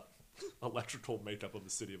the electrical makeup of the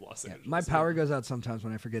city of Los Angeles. My power goes out sometimes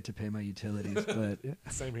when I forget to pay my utilities, but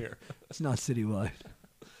Same here. it's not citywide.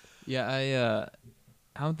 Yeah,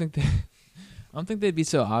 I don't think they'd be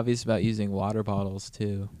so obvious about using water bottles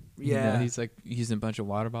too. You know, Yeah. he's like using a bunch of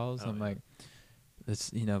water bottles. Oh, I'm yeah. like,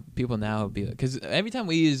 that's people now would be like, because every time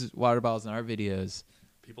we use water bottles in our videos,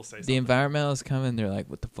 People say the something. environmentalists come in, they're like,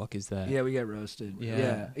 "What the fuck is that?" Yeah, we get roasted.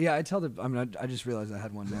 Yeah. Yeah. I tell the. I mean, I just realized I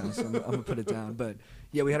had one now, so I'm gonna put it down. But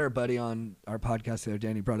yeah, we had our buddy on our podcast the other day,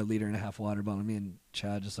 and he brought a 1.5 liter water bottle. Me and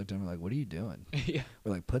Chad just looked at him like, "What are you doing?" Yeah.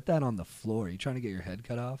 We're like, "Put that on the floor. Are you trying to get your head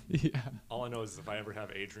cut off?" Yeah. All I know is if I ever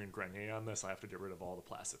have Adrian Grenier on this, I have to get rid of all the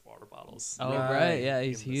plastic water bottles. Oh Right. right, yeah,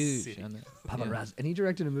 he's In the huge. city. On the, Paparazzi, and he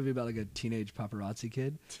directed a movie about like a teenage paparazzi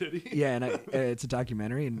kid. Did he? Yeah, and it's a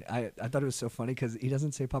documentary, and I thought it was so funny because he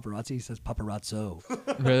doesn't say paparazzi, he says paparazzo.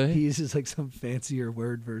 Really? He uses like some fancier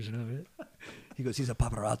word version of it. He goes, he's a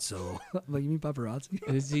paparazzo. I'm like, you mean paparazzi?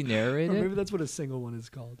 Does he narrate Or it? maybe that's what a single one is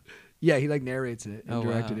called. Yeah, he like narrates it and Oh,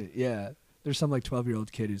 directed wow. it. Yeah. There's some like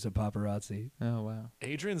 12-year-old kid who's a paparazzi. Oh wow.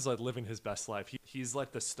 Adrian's like living his best life. He's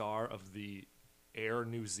like the star of the Air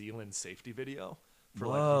New Zealand safety video. For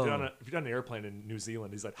Whoa. like, if you're on an airplane in New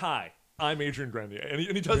Zealand, he's like, "Hi, I'm Adrian Grenier," and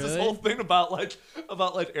he does this Really? whole thing about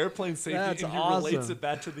airplane safety, That's and he relates awesome. it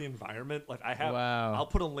back to the environment. Like I have, Wow. I'll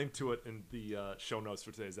put a link to it in the show notes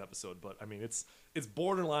for today's episode. But I mean, it's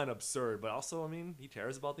borderline absurd, but also, I mean, he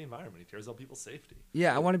cares about the environment. He cares about people's safety.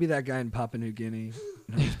 Yeah, I want to be that guy in Papua New Guinea.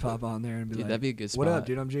 And I just pop on there and be Dude, like, that'd be a good "What up, spot."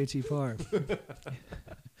 dude? I'm JT Farr."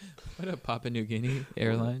 What up, Papua New Guinea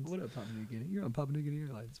Airlines? What up, Papua New Guinea? You're on Papua New Guinea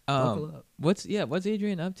Airlines. Buckle up. What's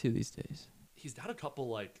Adrian up to these days? He's got a couple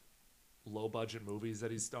like low budget movies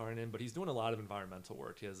that he's starring in, but he's doing a lot of environmental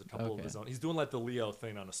work. He has a couple of Okay. his own. He's doing like the Leo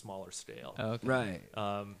thing on a smaller scale. Oh, okay. Right.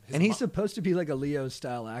 His And he's mo- supposed to be like a Leo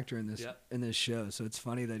style actor in this Yeah. show, so it's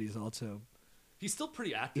funny that he's still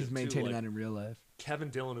pretty active. he's maintaining too. Like, that in real life. Kevin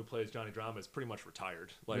Dillon, who plays Johnny Drama, is pretty much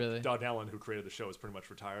retired. Like Really? Doug Allen, who created the show, is pretty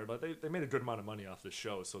much retired. But they made a good amount of money off this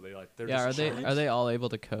show, so they're Yeah, just are they all able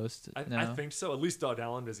to coast I now? think so. At least Doug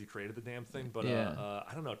Allen, as he created the damn thing. But Yeah.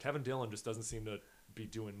 I don't know. Tevin Dillon just doesn't seem to be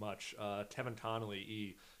doing much. Tevin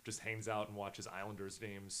Connolly just hangs out and watches Islanders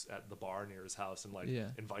games at the bar near his house and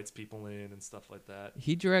Yeah. invites people in and stuff like that.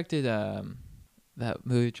 He directed that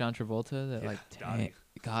movie with John Travolta that Yeah,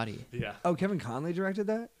 Gotti. Yeah. Oh, Kevin Conley directed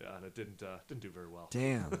that? Yeah, and it didn't do very well.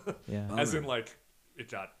 Damn. Yeah. As in, like,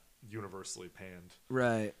 it got universally panned.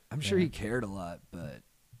 Right. I'm sure Yeah. he cared a lot, but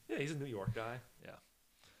Yeah, he's a New York guy. Yeah.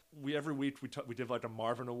 Every week we did like a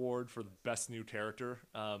Marvin Award for the best new character.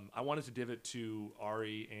 I wanted to give it to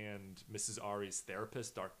Ari and Mrs. Ari's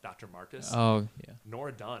therapist, Dr. Marcus. Oh yeah.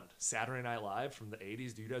 Nora Dunn, Saturday Night Live from the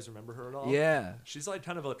 80s. Do you guys remember her at all? yeah. She's like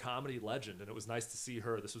kind of a comedy legend, and it was nice to see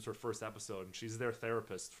her. This was her first episode, and she's their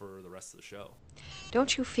therapist for the rest of the show.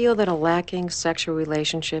 Don't you feel that a lacking sexual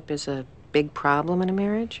relationship is a big problem in a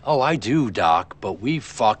marriage? Oh, I do, Doc, but we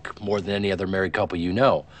fuck more than any other married couple you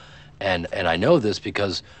know. And I know this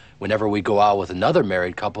because whenever we go out with another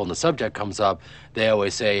married couple and the subject comes up, they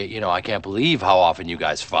always say, I can't believe how often you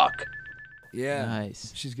guys fuck. Yeah.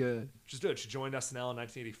 Nice. She's good. She's good. She joined SNL in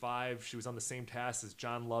 1985. She was on the same cast as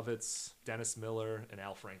John Lovitz, Dennis Miller, and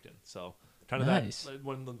Al Franken. So kind of Nice. that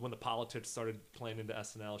when the politics started playing into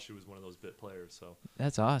SNL, she was one of those bit players. So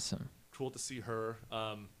That's awesome. cool to see her.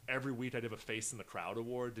 Every week I did a Face in the Crowd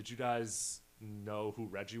award. Did you guys know who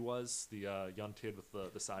Reggie was, the young kid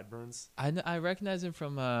with the sideburns. I recognize him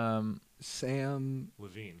from Sam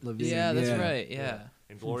Levine. Yeah, that's right. Yeah.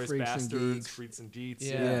 Inglourious Bastards, Freaks and Geeks.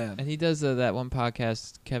 Yeah. And he does that one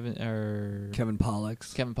podcast, Kevin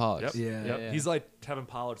Pollux. Kevin Pollux. Yep. Yeah. He's like Kevin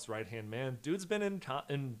Pollock's right-hand man. Dude's been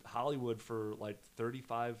in Hollywood for like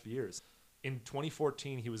 35 years. In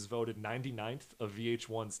 2014, he was voted 99th of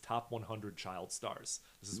VH1's top 100 child stars.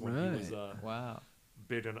 This is when he was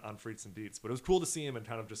big on Freaks and Deets. But it was cool to see him and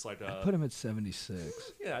kind of just like... I'd put him at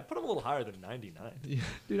 76. Yeah, I'd put him a little higher than 99. Yeah.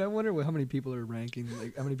 Dude, I wonder how many people are ranking,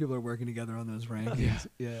 like how many people are working together on those rankings.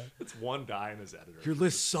 Yeah. It's one guy and his editor. Your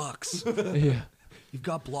list sucks. Yeah. You've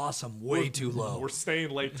got Blossom way too low. We're staying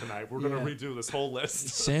late tonight. We're going to redo this whole list.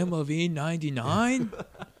 Sam Levine, 99?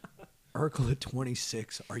 Urkel at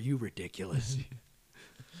 26. Are you ridiculous?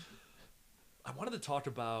 I wanted to talk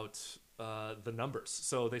about the numbers.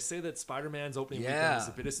 So they say that Spider-Man's opening weekend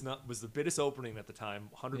was the biggest opening at the time,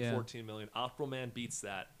 114 million. Aquaman beats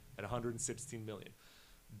that at 116 million.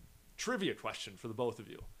 Trivia question for the both of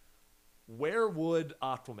you. Where would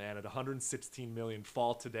Aquaman at 116 million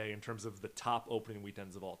fall today in terms of the top opening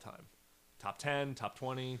weekends of all time? Top 10, top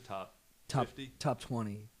 20, top 50? Top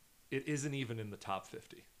 20. It isn't even in the top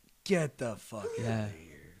 50. Get the fuck out of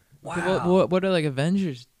here. Wow. What are like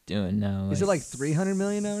Avengers doing now? Is it like 300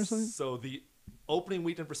 million now or something? So the opening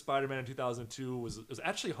weekend for Spider-Man in 2002 was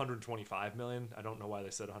actually 125 million. I don't know why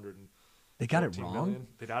they said 100. They got it wrong? Million.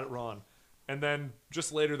 They got it wrong. And then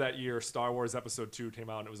just later that year, Star Wars Episode 2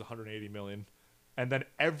 came out and it was 180 million. And then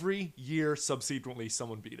every year subsequently,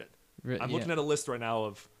 someone beat it. I'm looking at a list right now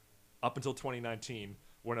of up until 2019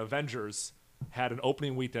 when Avengers had an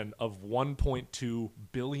opening weekend of $1.2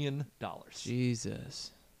 billion.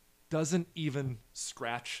 Jesus. Doesn't even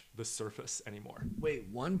scratch the surface anymore.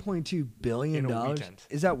 Wait, $1.2 billion? In a weekend.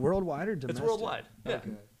 Is that worldwide or domestic? It's worldwide. Yeah.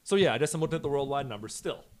 Okay. So yeah, I guess I'm looking at the worldwide numbers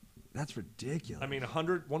still. That's ridiculous. I mean,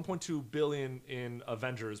 1.2 billion in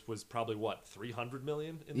Avengers was probably what, 300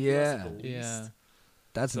 million in the US at the least. Yeah.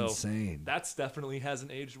 That's insane. That's definitely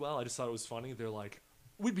hasn't aged well. I just thought it was funny. They're like,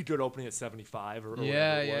 we'd be good opening at 75 or whatever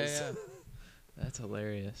it was. Yeah. That's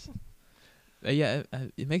hilarious.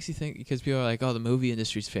 It makes you think because people are like, "Oh, the movie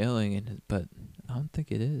industry's failing," but I don't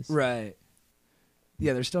think it is. Right.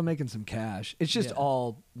 Yeah, they're still making some cash. It's just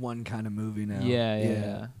all one kind of movie now.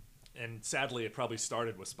 Yeah. And sadly, it probably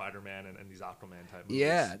started with Spider-Man and these Aquaman type movies.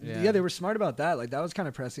 Yeah, they were smart about that. Like that was kind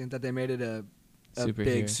of prescient that they made it a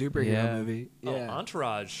big superhero movie. Yeah. Oh,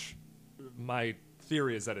 Entourage. My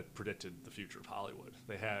theory is that it predicted the future of Hollywood.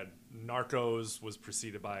 They had Narcos was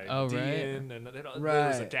preceded by Dean, and there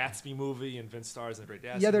was a Gatsby movie, and Vince stars in a Great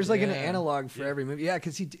Gatsby. Yeah, there's like an analog for every movie. Yeah,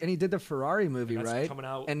 because he did the Ferrari movie, and right? Coming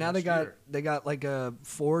out and now they got like a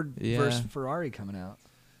Ford versus Ferrari coming out.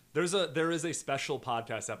 There is a special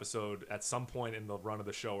podcast episode at some point in the run of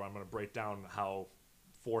the show where I'm going to break down how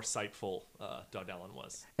foresightful Doug Ellen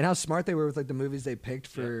was, and how smart they were with like the movies they picked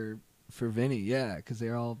for Vinny. Yeah, because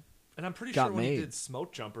they're all. And I'm pretty sure when he did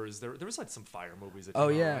Smoke Jumpers, there was like some fire movies that came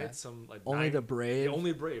out, right? Some like Only the Brave.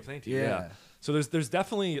 Only Brave, thank you. Yeah. So there's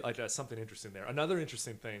definitely like something interesting there. Another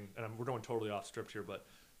interesting thing, and we're going totally off script here, but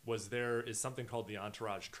there is something called the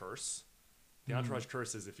Entourage Curse. The Entourage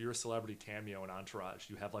Curse is if you're a celebrity cameo in Entourage,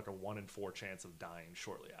 you have like a 1 in 4 chance of dying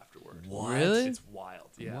shortly afterward. What? Really? It's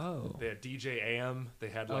wild. Yeah. Whoa. They had DJ AM. They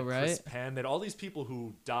had like Chris Penn. They had all these people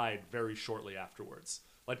who died very shortly afterwards.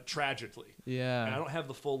 Like tragically, yeah. And I don't have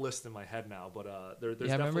the full list in my head now, but there's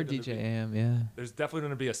I remember DJ AM. Yeah, there's definitely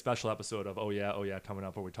going to be a special episode of Oh Yeah coming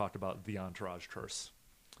up where we talked about the Entourage Curse.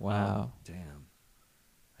 Wow, damn.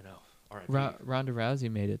 I know. All right, Ronda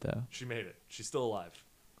Rousey made it though. She made it. She's still alive.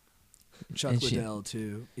 Chuck Liddell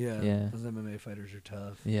too. Yeah, those MMA fighters are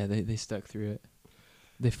tough. Yeah, they stuck through it.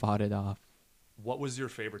 They fought it off. What was your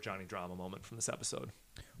favorite Johnny Drama moment from this episode?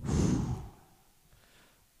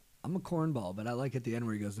 I'm a cornball, but I like at the end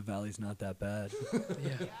where he goes, "The valley's not that bad."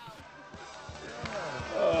 Yeah.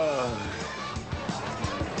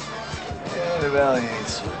 Yeah, the valley ain't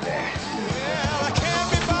so bad. Well, I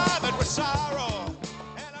can't be bothered with sorrow.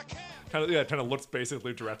 Kind of looks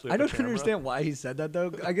basically directly at I the don't camera. understand why he said that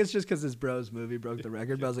though. I guess just because his bro's movie broke the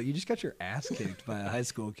record. But I was like, you just got your ass kicked by a high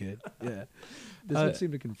school kid. Yeah, this would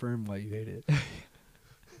seem to confirm why you hate it.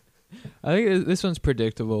 I think this one's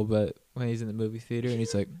predictable, but when he's in the movie theater and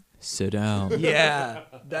he's like, "Sit down." Yeah,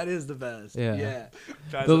 that is the best. Yeah.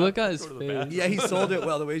 The look on his face. Yeah, he sold it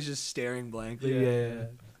well. The way he's just staring blankly. Yeah.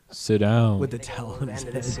 Sit down. With the towel on his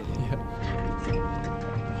head.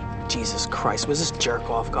 Jesus Christ, where's this jerk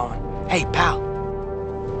off going? Hey, pal,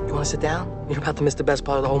 you want to sit down? You're about to miss the best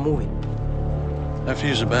part of the whole movie. I have to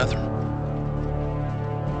use the bathroom.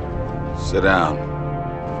 Sit down.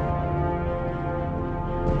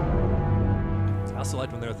 also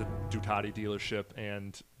liked when they're at the Ducati dealership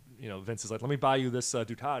and, Vince is like, let me buy you this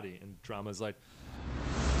Ducati. And Drama's like,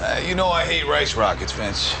 You know I hate rice rockets,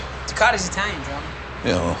 Vince. Ducati's Italian, Drama.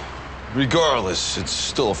 You know, regardless, it's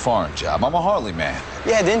still a foreign job. I'm a Harley man.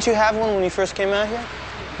 Yeah, didn't you have one when you first came out here?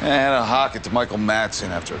 I had a hock at Michael Madsen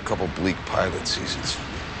after a couple bleak pilot seasons.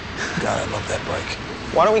 God, I love that bike.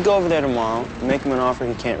 Why don't we go over there tomorrow and make him an offer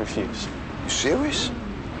he can't refuse? You serious?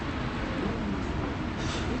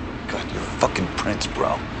 God, you're a fucking prince,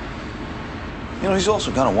 bro. You know, he's also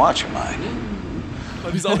got a watch of mine.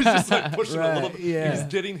 But he's always just like pushing a little bit. yeah. He's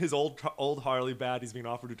getting his old Harley bad. He's being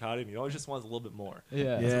offered Ducati, and he always just wants a little bit more.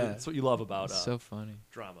 Yeah. That's what you love about So funny.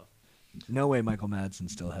 Drama. No way Michael Madsen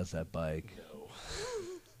still has that bike.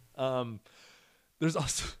 There's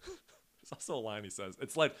also a line he says.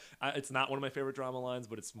 It's like it's not one of my favorite Drama lines,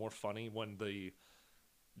 but it's more funny when the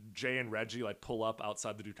Jay and Reggie like pull up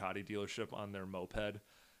outside the Ducati dealership on their moped,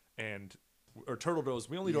 or Turtle goes,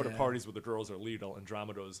 "We only go to parties where the girls are legal," and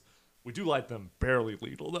Drama goes, "We do like them barely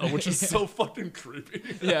legal though," which is so fucking creepy.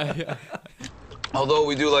 Yeah. Although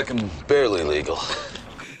we do like him barely legal.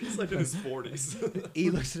 He's like in his 40s. He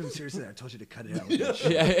looks at him seriously. I told you to cut it out. With that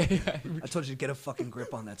shit. I told you to get a fucking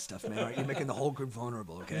grip on that stuff, man. All right? You're making the whole group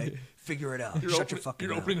vulnerable, okay? Figure it out. Shut your fucking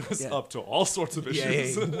mouth. You're opening us up to all sorts of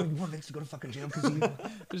issues. Yeah. You want Vince to go to fucking jail because you...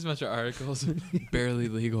 There's a bunch of articles. Barely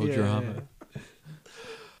legal drama.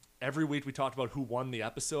 Every week we talked about who won the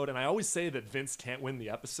episode, and I always say that Vince can't win the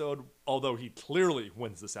episode, although he clearly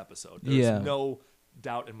wins this episode. There's no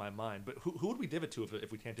doubt in my mind. But who would we give it to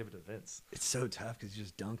if we can't give it to Vince? It's so tough because he's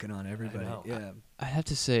just dunking on everybody. I know. Yeah. I have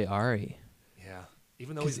to say Ari. Yeah.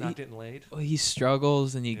 Even though he's not getting laid. Well, he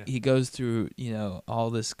struggles and he goes through, all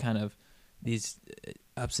this kind of these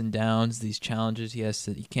ups and downs, these challenges.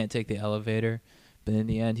 He can't take the elevator, but in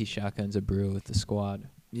the end he shotguns a brew with the squad.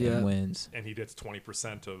 And wins. And he gets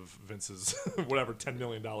 20% of Vince's whatever $10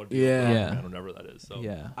 million deal. Yeah. Whatever that is. So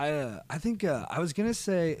yeah. I think I was gonna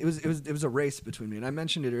say it was a race between me, and I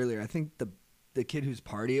mentioned it earlier. I think the kid whose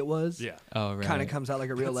party it was, kind of comes out like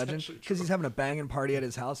a real legend because he's having a banging party at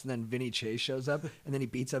his house, and then Vinny Chase shows up, and then he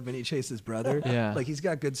beats up Vinny Chase's brother. Like he's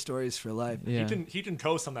got good stories for life. Yeah. He can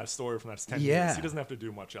coast on that story from that 10 years. He doesn't have to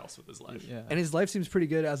do much else with his life. Yeah. And his life seems pretty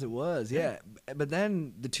good as it was. Yeah. But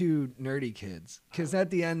then the two nerdy kids, because at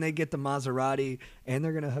the end they get the Maserati and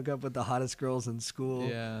they're gonna hook up with the hottest girls in school.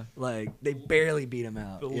 Yeah. Like they barely beat him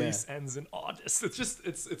out. The lease ends in August. It's just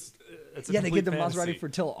it's a they get the fantasy. Maserati for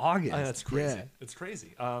till August. That's crazy. Yeah. It's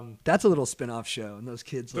crazy. That's a little spin-off show, and those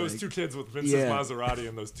kids. Those two kids with Vince's Maserati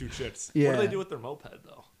and those two chicks. Yeah. What do they do with their moped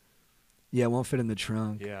though? Yeah, it won't fit in the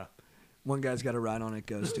trunk. Yeah. One guy's got to ride on it,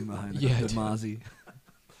 ghosting behind the Mozzie.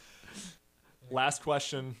 Last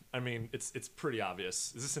question. I mean, it's pretty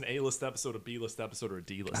obvious. Is this an A-list episode, a B-list episode, or a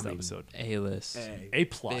D-list episode? A-list. A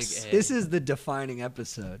plus. This is the defining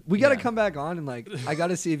episode. We got to come back on and I got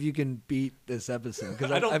to see if you can beat this episode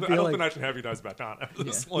because I don't feel like think I should have you guys back on after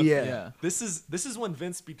this one. Yeah. This is when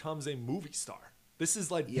Vince becomes a movie star. This is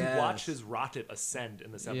like you watch his rocket ascend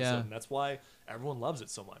in this episode, and that's why everyone loves it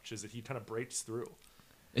so much. Is that he kind of breaks through.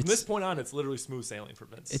 From this point on, it's literally smooth sailing for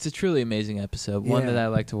Vince. It's a truly amazing episode. One that I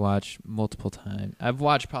like to watch multiple times. I've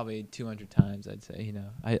watched probably 200 times, I'd say.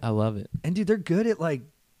 I love it. And dude, they're good at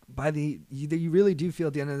you really do feel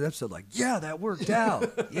at the end of the episode that worked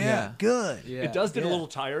out. Good. Yeah. It does get a little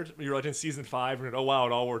tired. You're like in season 5 and you're, oh wow,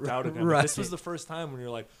 it all worked out again. Right. This was the first time when you're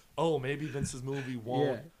like, oh, maybe Vince's movie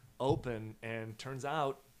won't open, and turns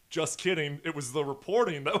out, just kidding, it was the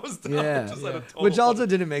reporting that was done. Which also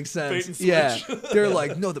didn't make sense. Yeah. They're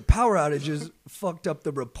like, no, the power outages fucked up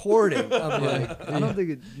the reporting. I'm like, I don't think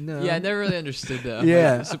it, no. Yeah, I never really understood that.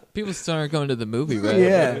 Yeah. So people still aren't going to the movie, right?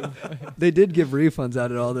 Yeah. They did give refunds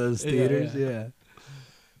out at all those theaters. Yeah.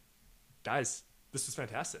 Guys, this was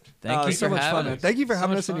fantastic. Thank you so for much having fun. us. Thank you for having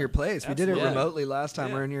much us in fun. your place. Absolutely. We did it remotely last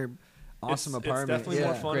time. We're in your awesome apartment. It's definitely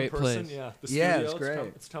more fun Great in person. place. Yeah, the studio, it's great.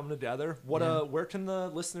 it's coming together. Where can the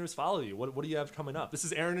listeners follow you? What do you have coming up? This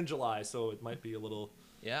is airing in July, so it might be a little.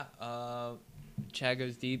 Yeah. Chad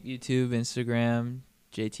Goes Deep, YouTube, Instagram,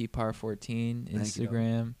 JTPar14,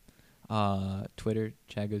 Instagram, Twitter,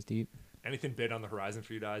 Chad Goes Deep. Anything big on the horizon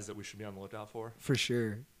for you guys that we should be on the lookout for? For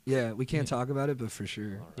sure. Yeah, we can't talk about it, but for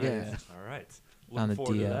sure. All right. Yeah. All right. On Looking the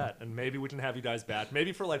forward to DL. that. And maybe we can have you guys back.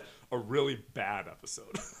 Maybe for like a really bad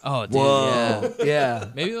episode. Oh, dude, Whoa. yeah. Yeah.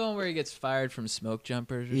 Maybe the one where he gets fired from smoke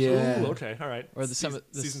jumpers or Yeah. something. Ooh, okay. All right. Or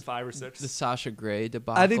season 5 or 6. The Sasha Grey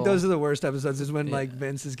debacle. I think those are the worst episodes is when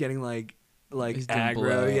Vince is getting like He's doing aggro.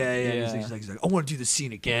 blow. Yeah. He's like, I want to do the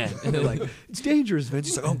scene again. And they're like, it's dangerous, Vince.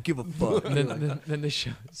 He's like, I don't give a fuck. And then they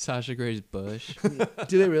show Sasha Grey's bush.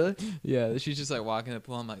 Do they really? Yeah, she's just like walking the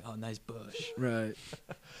pool. I'm like, oh, nice bush. Right.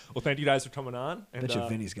 Well, thank you guys for coming on. And Bet you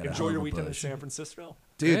Vinny's got a enjoy hell of your a weekend in bush. San Francisco.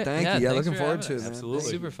 Dude, thank you. Yeah, thanks looking for forward having to it, us. man.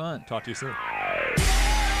 Absolutely. Super fun. Talk to you soon.